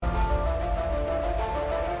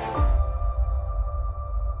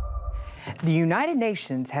The United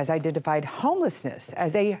Nations has identified homelessness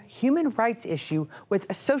as a human rights issue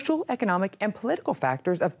with social, economic, and political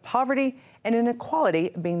factors of poverty and inequality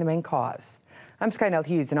being the main cause. I'm Skynell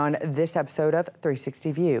Hughes, and on this episode of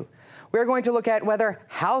 360 View, we're going to look at whether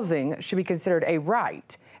housing should be considered a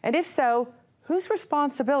right, and if so, whose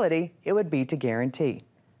responsibility it would be to guarantee.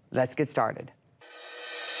 Let's get started.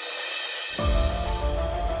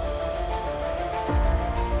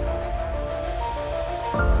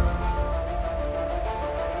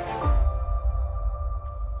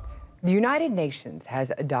 The United Nations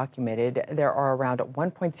has documented there are around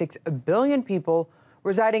 1.6 billion people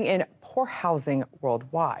residing in poor housing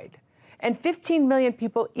worldwide, and 15 million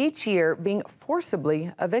people each year being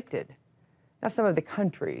forcibly evicted. Now, some of the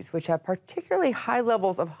countries which have particularly high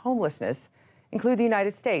levels of homelessness include the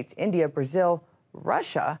United States, India, Brazil,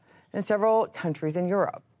 Russia, and several countries in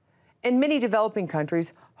Europe. In many developing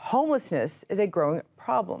countries, homelessness is a growing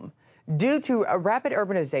problem due to a rapid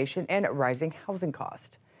urbanization and rising housing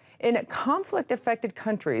costs. In conflict-affected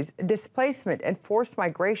countries, displacement and forced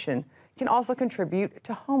migration can also contribute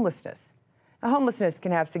to homelessness. Now, homelessness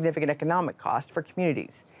can have significant economic costs for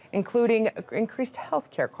communities, including increased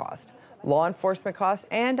health care costs, law enforcement costs,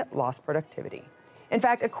 and lost productivity. In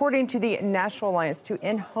fact, according to the National Alliance to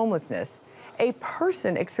End Homelessness, a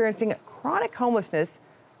person experiencing chronic homelessness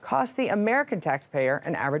costs the American taxpayer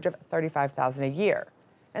an average of $35,000 a year.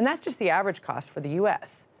 And that's just the average cost for the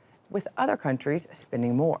U.S., with other countries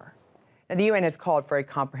spending more. Now, the UN has called for a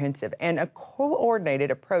comprehensive and a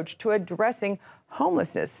coordinated approach to addressing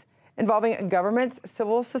homelessness involving governments,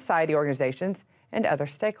 civil society organizations, and other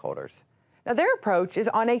stakeholders. Now, their approach is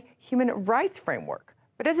on a human rights framework,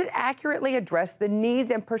 but does it accurately address the needs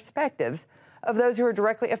and perspectives of those who are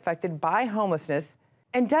directly affected by homelessness?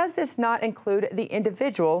 And does this not include the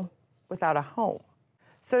individual without a home?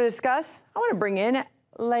 So to discuss, I want to bring in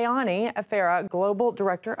Leonie Afera, Global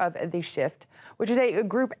Director of The Shift, which is a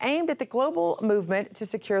group aimed at the global movement to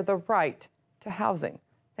secure the right to housing.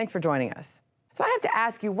 Thanks for joining us. So I have to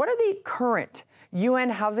ask you, what are the current UN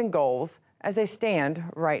housing goals as they stand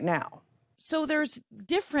right now? So there's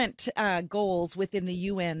different goals within the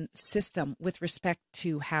UN system with respect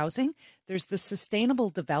to housing. There's the Sustainable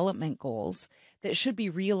Development Goals that should be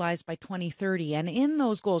realized by 2030. And in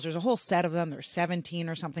those goals, there's a whole set of them. There's 17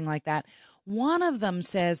 or something like that. One of them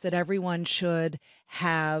says that everyone should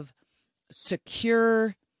have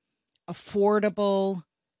secure, affordable,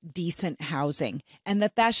 decent housing, and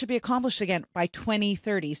that should be accomplished again by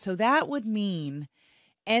 2030. So that would mean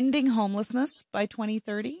ending homelessness by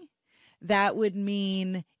 2030. That would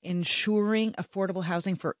mean ensuring affordable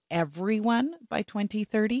housing for everyone by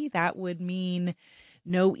 2030. That would mean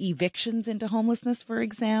no evictions into homelessness, for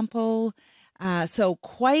example. So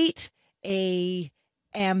quite a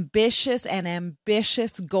ambitious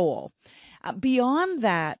goal. Beyond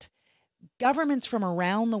that, governments from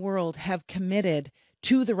around the world have committed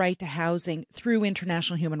to the right to housing through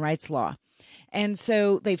international human rights law. And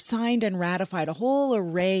so they've signed and ratified a whole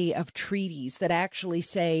array of treaties that actually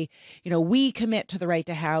say, we commit to the right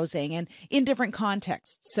to housing, and in different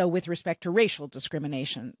contexts. So with respect to racial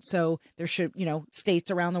discrimination. So there should,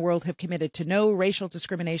 states around the world have committed to no racial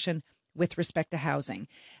discrimination with respect to housing,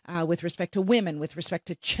 with respect to women, with respect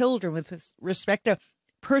to children, with respect to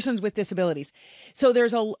persons with disabilities. So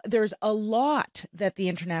there's a lot that the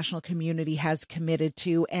international community has committed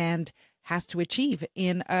to and has to achieve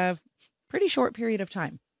in a pretty short period of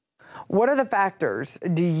time. What are the factors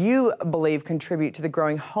do you believe contribute to the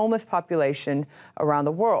growing homeless population around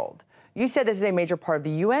the world? You said this is a major part of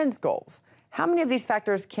the UN's goals. How many of these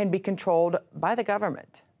factors can be controlled by the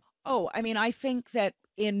government? I think that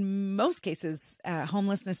in most cases,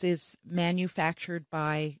 homelessness is manufactured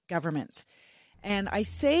by governments. And I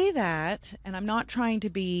say that, and I'm not trying to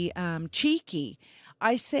be cheeky,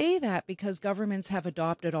 I say that because governments have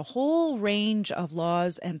adopted a whole range of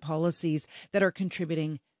laws and policies that are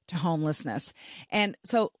contributing to homelessness. And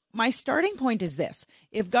so my starting point is this.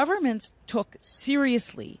 If governments took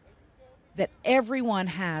seriously that everyone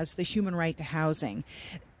has the human right to housing,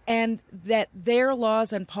 and that their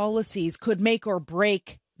laws and policies could make or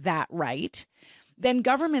break that right, then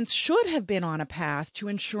governments should have been on a path to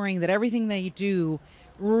ensuring that everything they do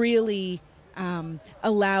really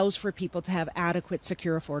allows for people to have adequate,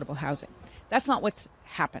 secure, affordable housing. That's not what's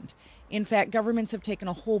happened. In fact, governments have taken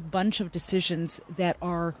a whole bunch of decisions that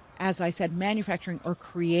are, as I said, manufacturing or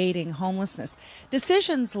creating homelessness.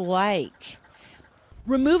 Decisions like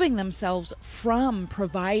removing themselves from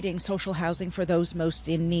providing social housing for those most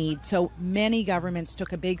in need. So many governments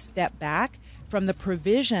took a big step back from the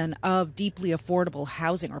provision of deeply affordable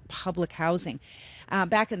housing or public housing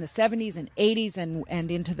back in the 70s and 80s and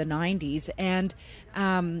into the 90s. And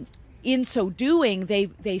in so doing,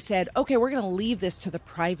 they said, okay, we're going to leave this to the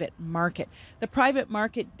private market. The private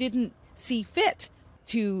market didn't see fit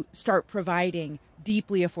to start providing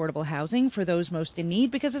deeply affordable housing for those most in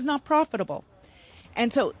need because it's not profitable.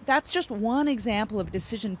 And so that's just one example of a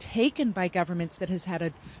decision taken by governments that has had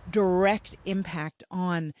a direct impact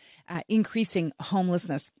on increasing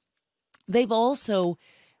homelessness. They've also,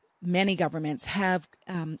 many governments have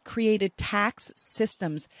created tax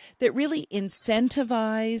systems that really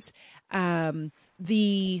incentivize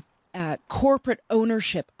the corporate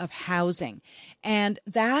ownership of housing. And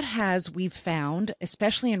that has, we've found,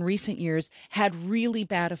 especially in recent years, had really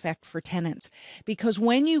bad effect for tenants. Because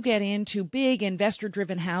when you get into big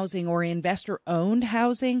investor-driven housing or investor-owned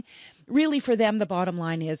housing, really for them, the bottom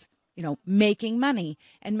line is, making money.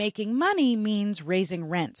 And making money means raising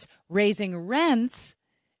rents. Raising rents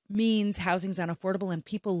means housing's unaffordable and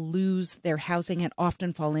people lose their housing and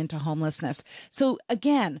often fall into homelessness. So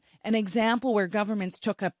again, an example where governments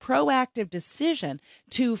took a proactive decision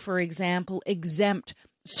to, for example, exempt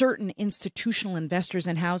certain institutional investors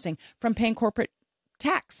in housing from paying corporate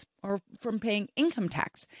tax or from paying income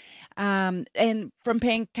tax and from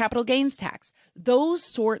paying capital gains tax. Those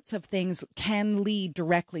sorts of things can lead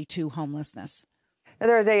directly to homelessness. Now,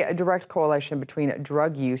 there is a direct correlation between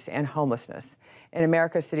drug use and homelessness. In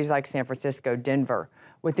America, cities like San Francisco, Denver,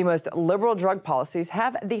 with the most liberal drug policies,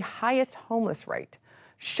 have the highest homeless rate.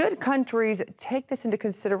 Should countries take this into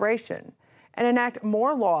consideration and enact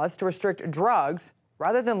more laws to restrict drugs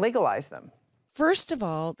rather than legalize them? First of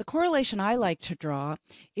all, the correlation I like to draw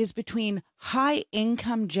is between high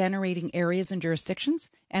income generating areas and jurisdictions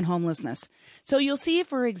and homelessness. So you'll see,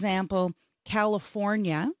 for example,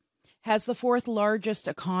 California has the fourth largest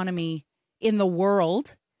economy in the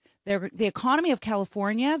world. The economy of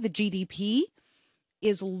California, the GDP,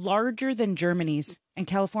 is larger than Germany's, and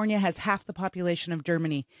California has half the population of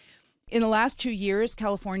Germany. In the last 2 years,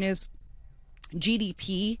 California's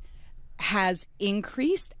GDP has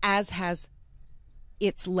increased, as has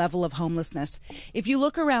its level of homelessness. If you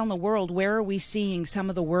look around the world, where are we seeing some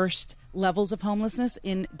of the worst levels of homelessness?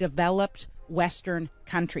 In developed Western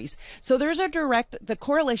countries. So there's the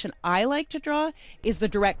correlation I like to draw is the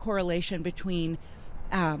direct correlation between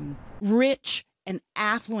rich and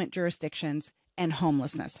affluent jurisdictions and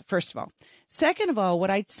homelessness, first of all. Second of all, what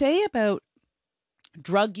I'd say about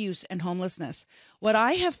drug use and homelessness, what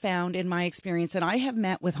I have found in my experience, and I have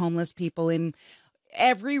met with homeless people in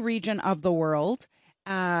every region of the world.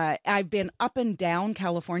 I've been up and down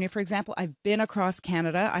California, for example. I've been across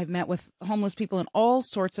Canada. I've met with homeless people in all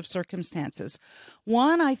sorts of circumstances.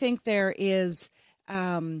 One, I think there is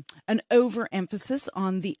an overemphasis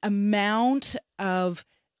on the amount of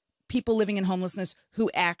people living in homelessness who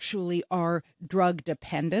actually are drug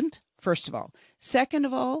dependent, first of all. Second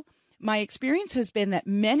of all, my experience has been that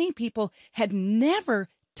many people had never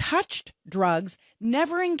touched drugs,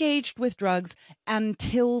 never engaged with drugs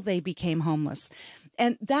until they became homeless.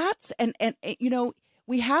 And that's, and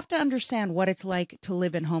we have to understand what it's like to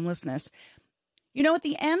live in homelessness. At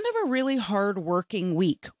the end of a really hard working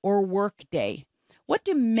week or work day, what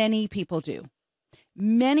do many people do?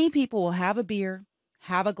 Many people will have a beer,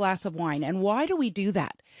 have a glass of wine. And why do we do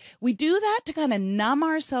that? We do that to kind of numb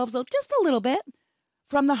ourselves just a little bit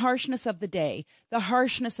from the harshness of the day, the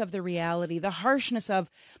harshness of the reality, the harshness of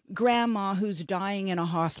grandma who's dying in a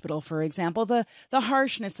hospital, for example, the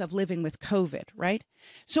harshness of living with COVID, right?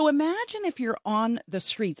 So imagine if you're on the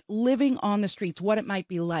streets, living on the streets, what it might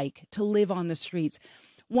be like to live on the streets.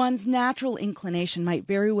 One's natural inclination might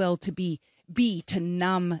very well be to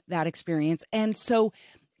numb that experience. And so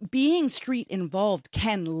being street involved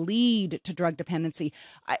can lead to drug dependency.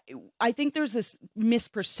 I think there's this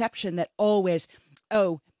misperception that always,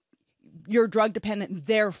 oh, you're drug dependent,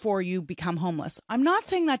 therefore you become homeless. I'm not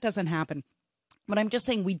saying that doesn't happen, but I'm just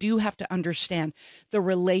saying we do have to understand the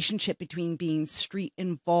relationship between being street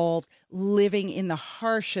involved, living in the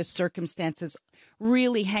harshest circumstances,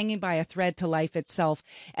 really hanging by a thread to life itself,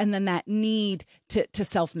 and then that need to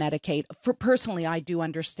self-medicate. Personally, I do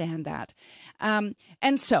understand that. And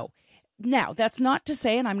so now, that's not to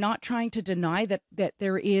say, and I'm not trying to deny that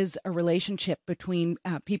there is a relationship between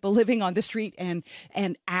people living on the street and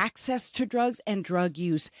access to drugs and drug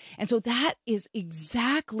use. And so that is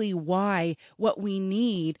exactly why what we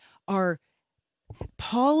need are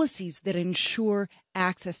policies that ensure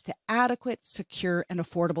access to adequate, secure, and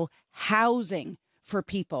affordable housing for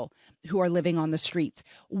people who are living on the streets.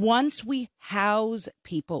 Once we house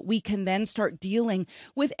people, we can then start dealing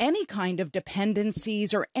with any kind of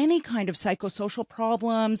dependencies or any kind of psychosocial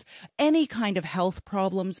problems, any kind of health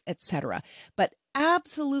problems, etc. But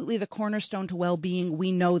absolutely the cornerstone to well-being,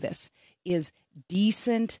 we know this, is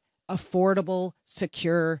decent, affordable,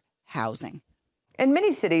 secure housing. In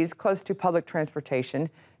many cities close to public transportation,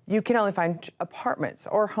 you can only find apartments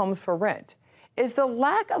or homes for rent. Is the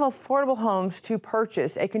lack of affordable homes to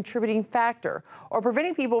purchase a contributing factor or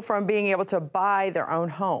preventing people from being able to buy their own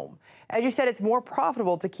home? As you said, it's more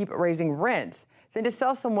profitable to keep raising rents than to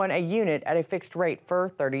sell someone a unit at a fixed rate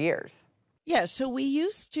for 30 years. Yeah, so we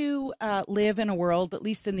used to live in a world, at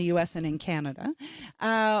least in the U.S. and in Canada,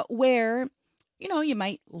 where you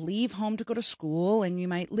might leave home to go to school and you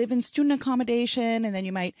might live in student accommodation, and then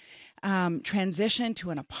you might transition to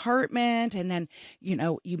an apartment, and then,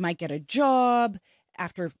 you might get a job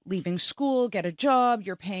after leaving school, get a job,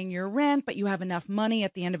 you're paying your rent, but you have enough money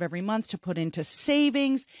at the end of every month to put into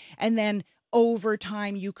savings. And then over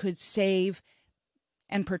time you could save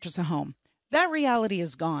and purchase a home. That reality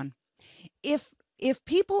is gone. If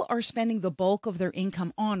people are spending the bulk of their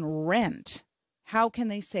income on rent, how can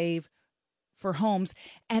they save for homes?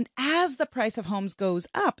 And as the price of homes goes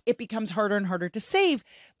up, it becomes harder and harder to save,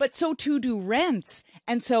 but so too do rents.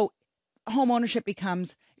 And so home ownership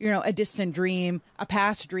becomes, a distant dream, a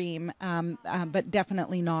past dream, but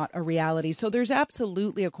definitely not a reality. So there's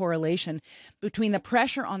absolutely a correlation between the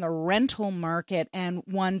pressure on the rental market and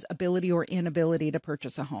one's ability or inability to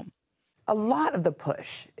purchase a home. A lot of the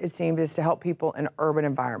push, it seems, is to help people in urban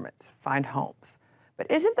environments find homes. But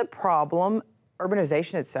isn't the problem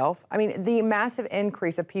urbanization itself? I mean, the massive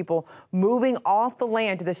increase of people moving off the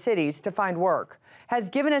land to the cities to find work has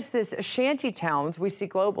given us this shanty towns we see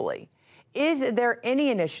globally. Is there any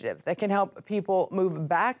initiative that can help people move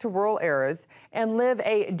back to rural areas and live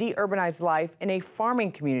a de-urbanized life in a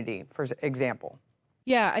farming community, for example?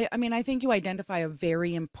 Yeah, I think you identify a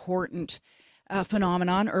very important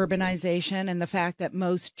phenomenon, urbanization, and the fact that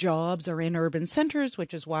most jobs are in urban centers,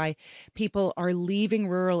 which is why people are leaving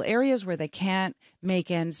rural areas where they can't make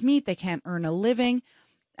ends meet, they can't earn a living,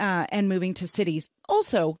 and moving to cities.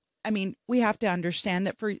 Also, we have to understand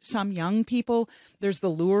that for some young people, there's the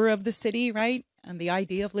lure of the city, right? And the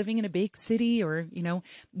idea of living in a big city or,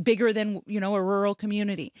 bigger than, a rural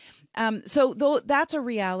community. So though that's a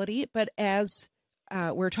reality, but as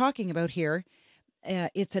we're talking about here,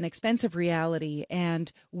 it's an expensive reality,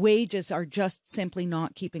 and wages are just simply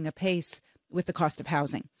not keeping a pace with the cost of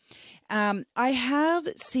housing. I have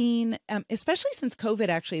seen, especially since COVID,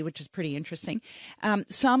 actually, which is pretty interesting,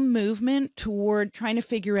 some movement toward trying to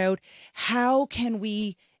figure out how can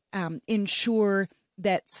we ensure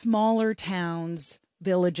that smaller towns,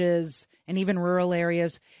 villages, and even rural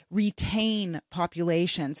areas retain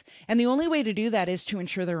populations. And the only way to do that is to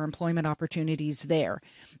ensure there are employment opportunities there.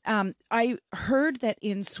 I heard that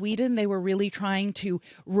in Sweden, they were really trying to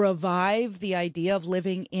revive the idea of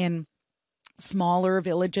living in smaller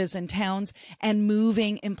villages and towns and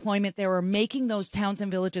moving employment there, or making those towns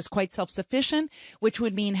and villages quite self-sufficient, which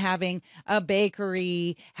would mean having a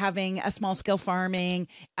bakery, having a small-scale farming,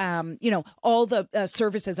 all the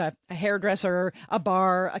services, a hairdresser, a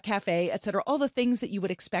bar, a cafe, etc., all the things that you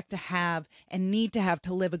would expect to have and need to have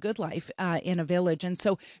to live a good life in a village. And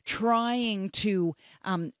so trying to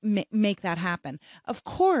make that happen. Of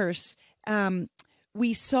course,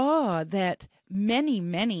 we saw that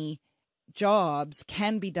many jobs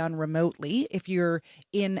can be done remotely. If you're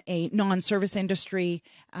in a non-service industry,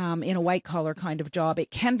 in a white collar kind of job,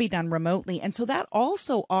 it can be done remotely. And so that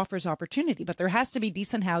also offers opportunity, but there has to be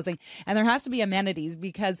decent housing and there has to be amenities,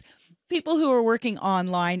 because people who are working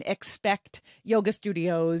online expect yoga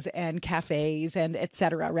studios and cafes and et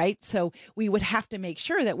cetera, right? So we would have to make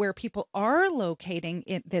sure that where people are locating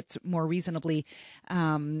it, that's more reasonably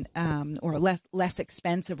or less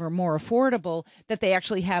expensive or more affordable, that they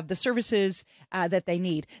actually have the services that they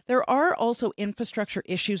need. There are also infrastructure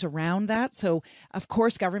issues around that. So of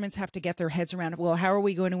course, governments have to get their heads around, well, how are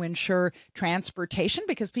we going to ensure transportation?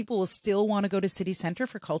 Because people will still want to go to city center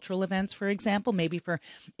for cultural events, for example, maybe for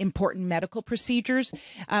important medical procedures.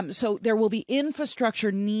 So there will be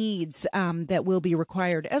infrastructure needs that will be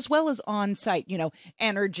required, as well as on-site,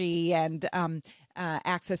 energy and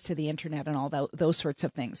access to the internet and all those sorts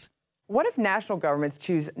of things. What if national governments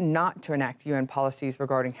choose not to enact UN policies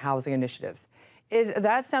regarding housing initiatives? Is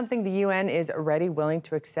that something the UN is already willing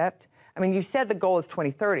to accept? You said the goal is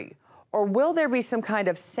 2030. Or will there be some kind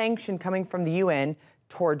of sanction coming from the UN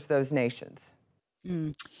towards those nations?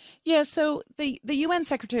 Mm. Yeah, so the UN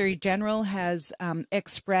Secretary General has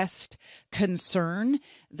expressed concern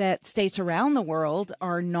that states around the world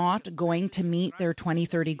are not going to meet their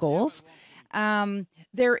 2030 goals.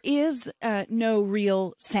 There is no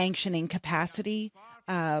real sanctioning capacity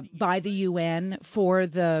by the UN for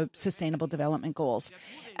the Sustainable Development Goals.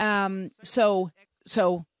 So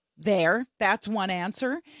that's one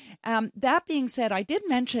answer. That being said, I did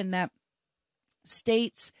mention that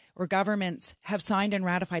states or governments have signed and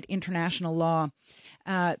ratified international law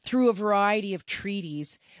through a variety of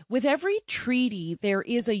treaties. With every treaty, there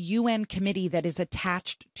is a UN committee that is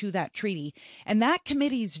attached to that treaty. And that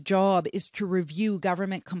committee's job is to review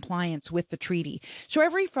government compliance with the treaty. So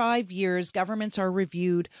every 5 years, governments are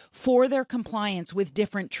reviewed for their compliance with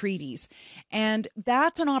different treaties. And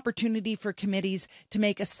that's an opportunity for committees to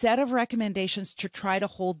make a set of recommendations to try to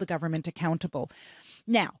hold the government accountable.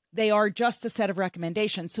 Now, they are just a set of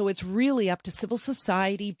recommendations, so it's really up to civil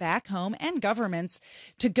society back home and governments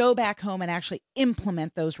to go back home and actually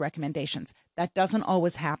implement those recommendations. That doesn't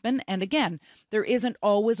always happen. And again, there isn't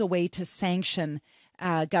always a way to sanction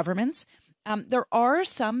governments. There are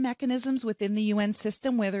some mechanisms within the UN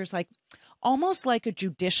system where there's almost like a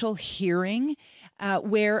judicial hearing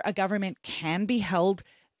where a government can be held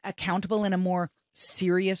accountable in a more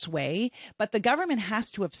serious way, but the government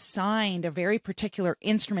has to have signed a very particular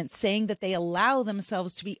instrument saying that they allow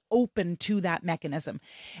themselves to be open to that mechanism.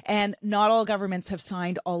 And not all governments have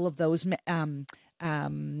signed all of those,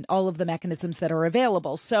 all of the mechanisms that are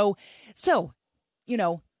available. So,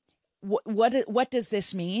 what does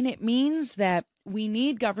this mean? It means that we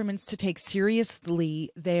need governments to take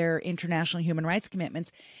seriously their international human rights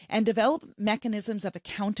commitments and develop mechanisms of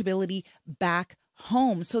accountability back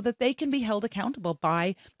home so that they can be held accountable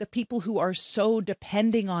by the people who are so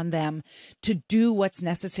depending on them to do what's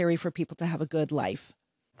necessary for people to have a good life.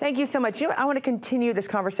 Thank you so much. I want to continue this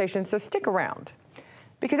conversation, so stick around.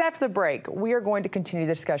 Because after the break, we are going to continue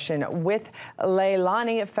the discussion with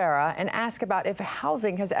Leilani Farah and ask about if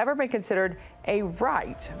housing has ever been considered a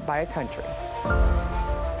right by a country.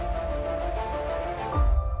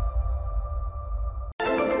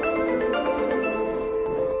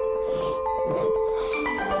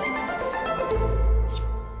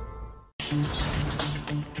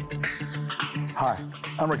 Hi,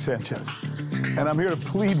 I'm Rick Sanchez, and I'm here to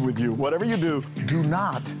plead with you. Whatever you do, do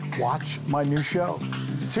not watch my new show.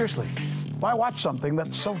 Seriously, why watch something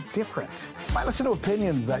that's so different? Why listen to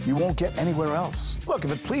opinions that you won't get anywhere else? Look,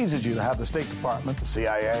 if it pleases you to have the State Department, the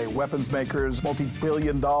CIA, weapons makers,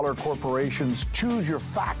 multi-billion-dollar corporations choose your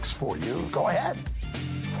facts for you, go ahead.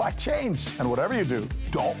 Why change? And whatever you do,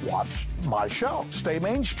 don't watch my show. Stay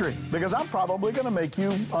mainstream, because I'm probably going to make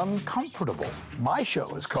you uncomfortable. My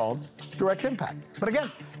show is called Direct Impact. But again,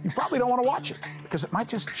 you probably don't want to watch it, because it might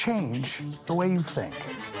just change the way you think.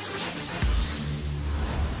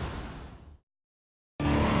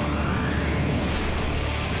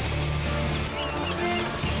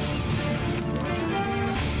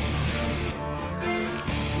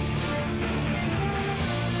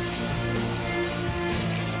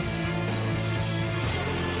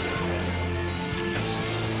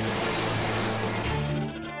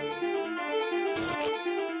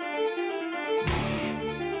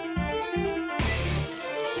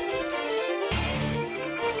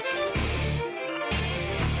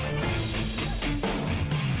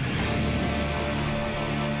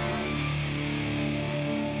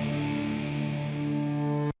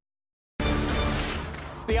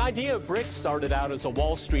 The idea of BRICS started out as a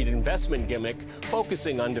Wall Street investment gimmick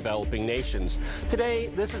focusing on developing nations. Today,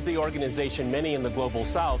 this is the organization many in the global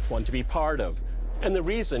South want to be part of. And the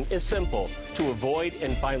reason is simple: to avoid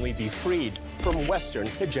and finally be freed from Western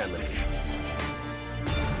hegemony.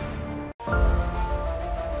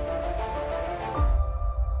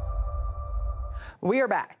 We are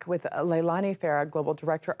back with Leilani Farah, Global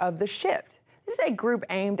Director of The Shift. This is a group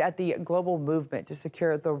aimed at the global movement to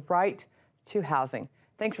secure the right to housing.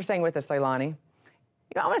 Thanks for staying with us, Leilani.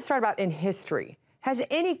 I want to start about in history. Has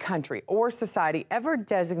any country or society ever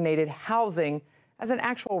designated housing as an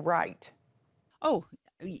actual right? Oh,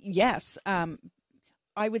 yes.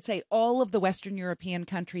 I would say all of the Western European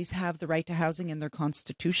countries have the right to housing in their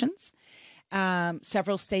constitutions.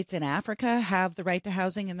 Several states in Africa have the right to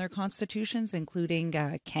housing in their constitutions,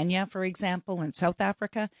 including Kenya, for example, and South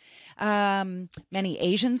Africa. Many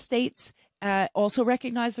Asian states also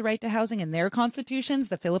recognize the right to housing in their constitutions.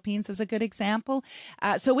 The Philippines is a good example.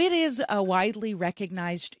 So it is a widely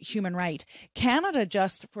recognized human right. Canada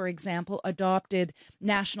just, for example, adopted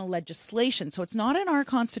national legislation. So it's not in our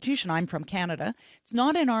constitution. I'm from Canada. It's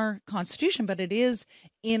not in our constitution, but it is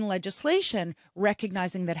in legislation,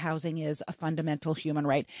 recognizing that housing is a fundamental human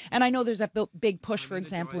right. And I know there's a big push, for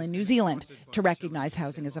example, in New Zealand to recognize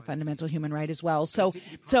housing as a fundamental human right as well. So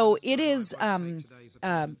it is,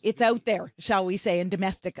 it's out there, shall we say, in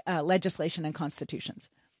domestic legislation and constitutions.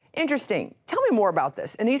 Interesting. Tell me more about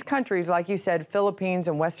this. In these countries, like you said, Philippines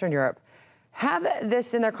and Western Europe, have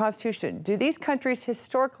this in their constitution. Do these countries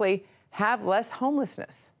historically have less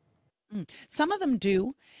homelessness? Some of them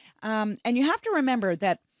do. And you have to remember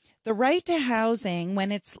that the right to housing,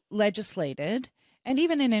 when it's legislated, and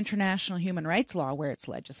even in international human rights law where it's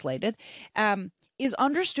legislated, is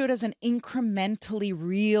understood as an incrementally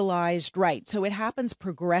realized right. So it happens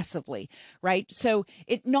progressively, right? So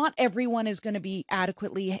not everyone is going to be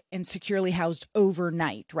adequately and securely housed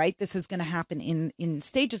overnight, right? This is going to happen in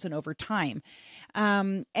stages and over time.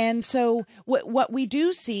 And so what we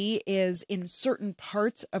do see is in certain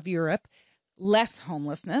parts of Europe, less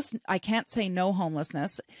homelessness. I can't say no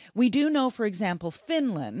homelessness. We do know, for example,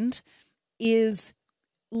 Finland is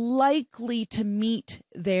likely to meet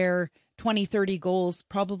their 2030 goals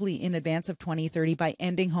probably in advance of 2030 by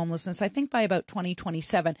ending homelessness, I think by about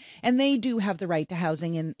 2027. And they do have the right to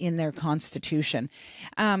housing in their constitution.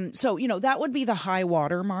 So, that would be the high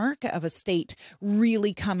water mark of a state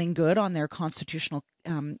really coming good on their constitutional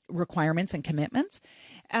requirements and commitments.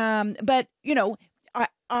 But,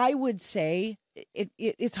 I would say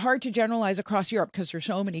it's hard to generalize across Europe because there's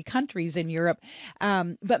so many countries in Europe.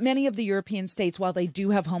 But many of the European states, while they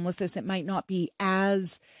do have homelessness, it might not be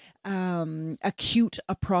as acute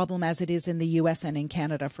a problem as it is in the US and in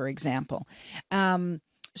Canada, for example.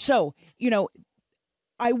 So,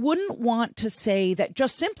 I wouldn't want to say that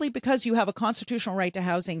just simply because you have a constitutional right to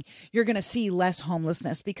housing, you're going to see less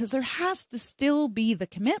homelessness, because there has to still be the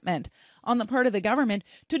commitment on the part of the government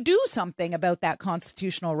to do something about that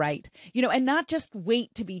constitutional right, and not just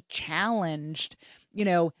wait to be challenged,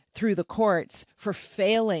 through the courts for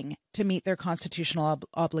failing to meet their constitutional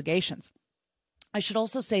obligations. I should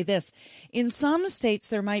also say this. In some states,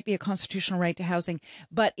 there might be a constitutional right to housing,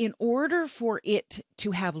 but in order for it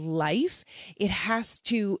to have life, it has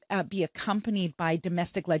to be accompanied by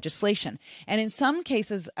domestic legislation. And in some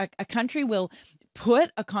cases, a country will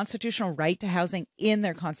put a constitutional right to housing in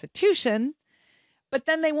their constitution, but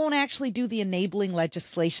then they won't actually do the enabling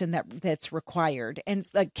legislation that's required. And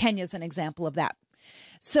Kenya's an example of that.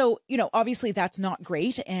 So, obviously that's not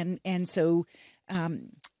great. And so,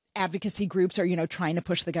 advocacy groups are, trying to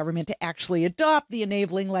push the government to actually adopt the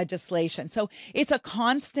enabling legislation. So it's a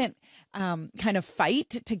constant kind of fight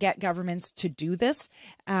to get governments to do this,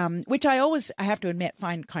 which I have to admit,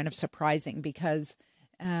 find kind of surprising, because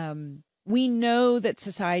we know that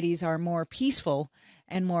societies are more peaceful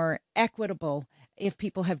and more equitable if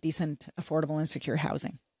people have decent, affordable, and secure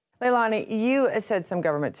housing. Leilani, you said some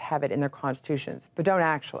governments have it in their constitutions, but don't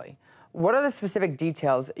actually. What are the specific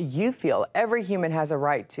details you feel every human has a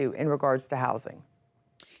right to in regards to housing?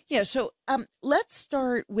 Yeah, so let's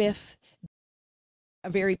start with a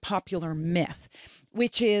very popular myth,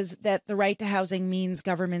 which is that the right to housing means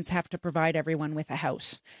governments have to provide everyone with a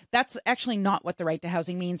house. That's actually not what the right to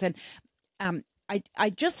housing means. And I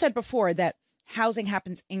just said before that housing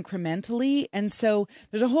happens incrementally. And so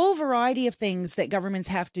there's a whole variety of things that governments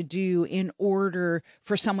have to do in order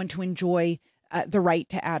for someone to enjoy the right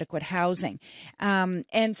to adequate housing.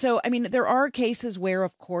 And so, there are cases where,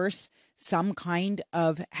 of course, some kind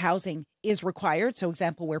of housing is required. So,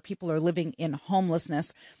 example, where people are living in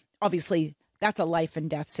homelessness, obviously, that's a life and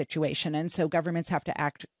death situation. And so governments have to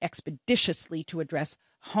act expeditiously to address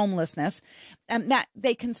homelessness. That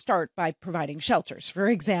they can start by providing shelters, for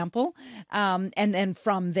example. And then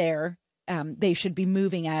from there, they should be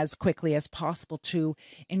moving as quickly as possible to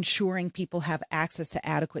ensuring people have access to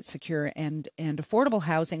adequate, secure, and affordable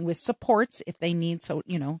housing with supports if they need,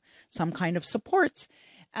 some kind of supports.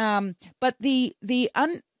 But the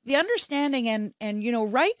understanding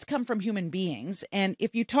and rights come from human beings. And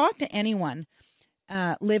if you talk to anyone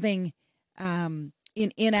living in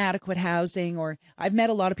inadequate housing, or I've met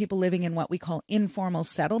a lot of people living in what we call informal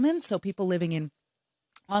settlements, so people living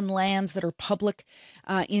on lands that are public,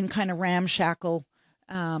 in kind of ramshackle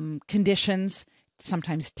conditions,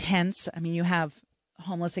 sometimes tents. You have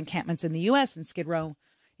homeless encampments in the U.S. and Skid Row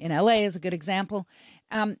in L.A. is a good example.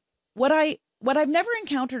 What I've never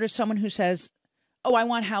encountered is someone who says, "Oh, I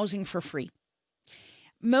want housing for free."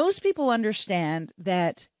 Most people understand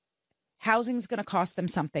that housing is going to cost them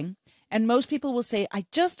something. And most people will say, "I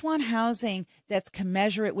just want housing that's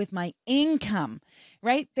commensurate with my income,"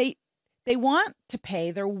 right? They want to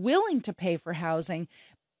pay, they're willing to pay for housing,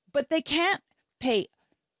 but they can't pay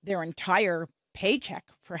their entire paycheck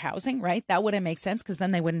for housing, right? That wouldn't make sense, because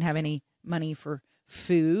then they wouldn't have any money for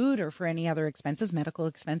food or for any other expenses, medical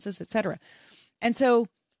expenses, etc. And so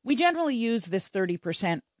we generally use this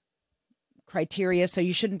 30% criteria. So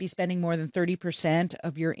you shouldn't be spending more than 30%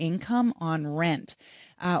 of your income on rent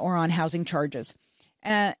or on housing charges.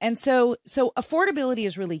 And so affordability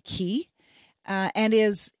is really key, and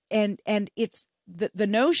it's the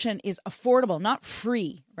notion is affordable, not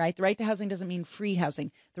free, right? The right to housing doesn't mean free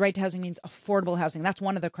housing. The right to housing means affordable housing. That's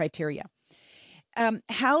one of the criteria.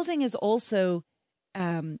 Housing is also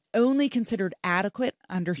only considered adequate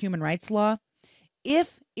under human rights law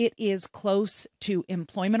if it is close to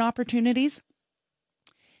employment opportunities,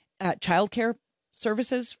 childcare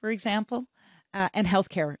services, for example, and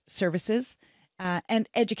healthcare services, and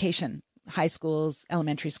education, high schools,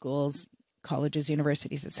 elementary schools, colleges,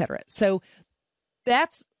 universities, etc. So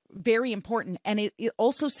that's very important. And it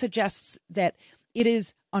also suggests that it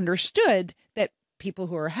is understood that people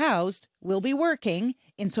who are housed will be working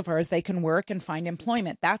insofar as they can work and find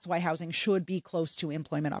employment. That's why housing should be close to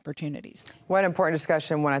employment opportunities. What an important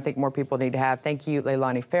discussion, one I think more people need to have. Thank you,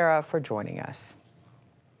 Leilani Farah, for joining us.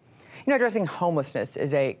 You know, addressing homelessness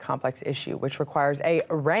is a complex issue which requires a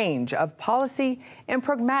range of policy and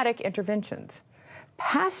pragmatic interventions.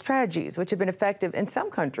 Past strategies which have been effective in some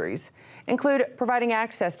countries include providing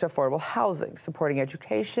access to affordable housing, supporting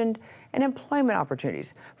education and employment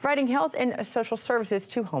opportunities, providing health and social services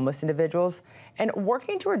to homeless individuals, and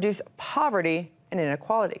working to reduce poverty and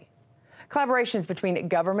inequality. Collaborations between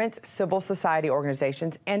governments, civil society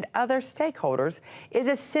organizations, and other stakeholders is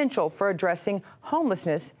essential for addressing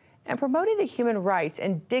homelessness and promoting the human rights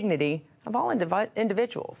and dignity of all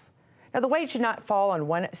individuals. Now, the weight should not fall on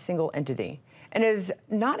one single entity, and is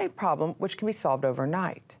not a problem which can be solved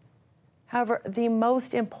overnight. However, the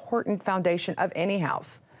most important foundation of any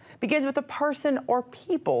house begins with the person or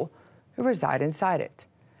people who reside inside it.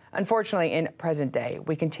 Unfortunately, in present day,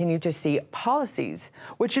 we continue to see policies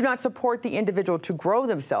which do not support the individual to grow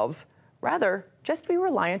themselves, rather just be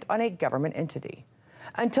reliant on a government entity.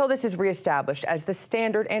 Until this is reestablished as the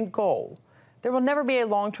standard and goal, there will never be a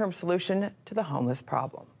long-term solution to the homeless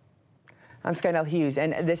problem. I'm Skynell Hughes,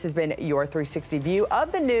 and this has been your 360 view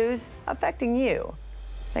of the news affecting you.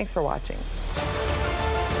 Thanks for watching.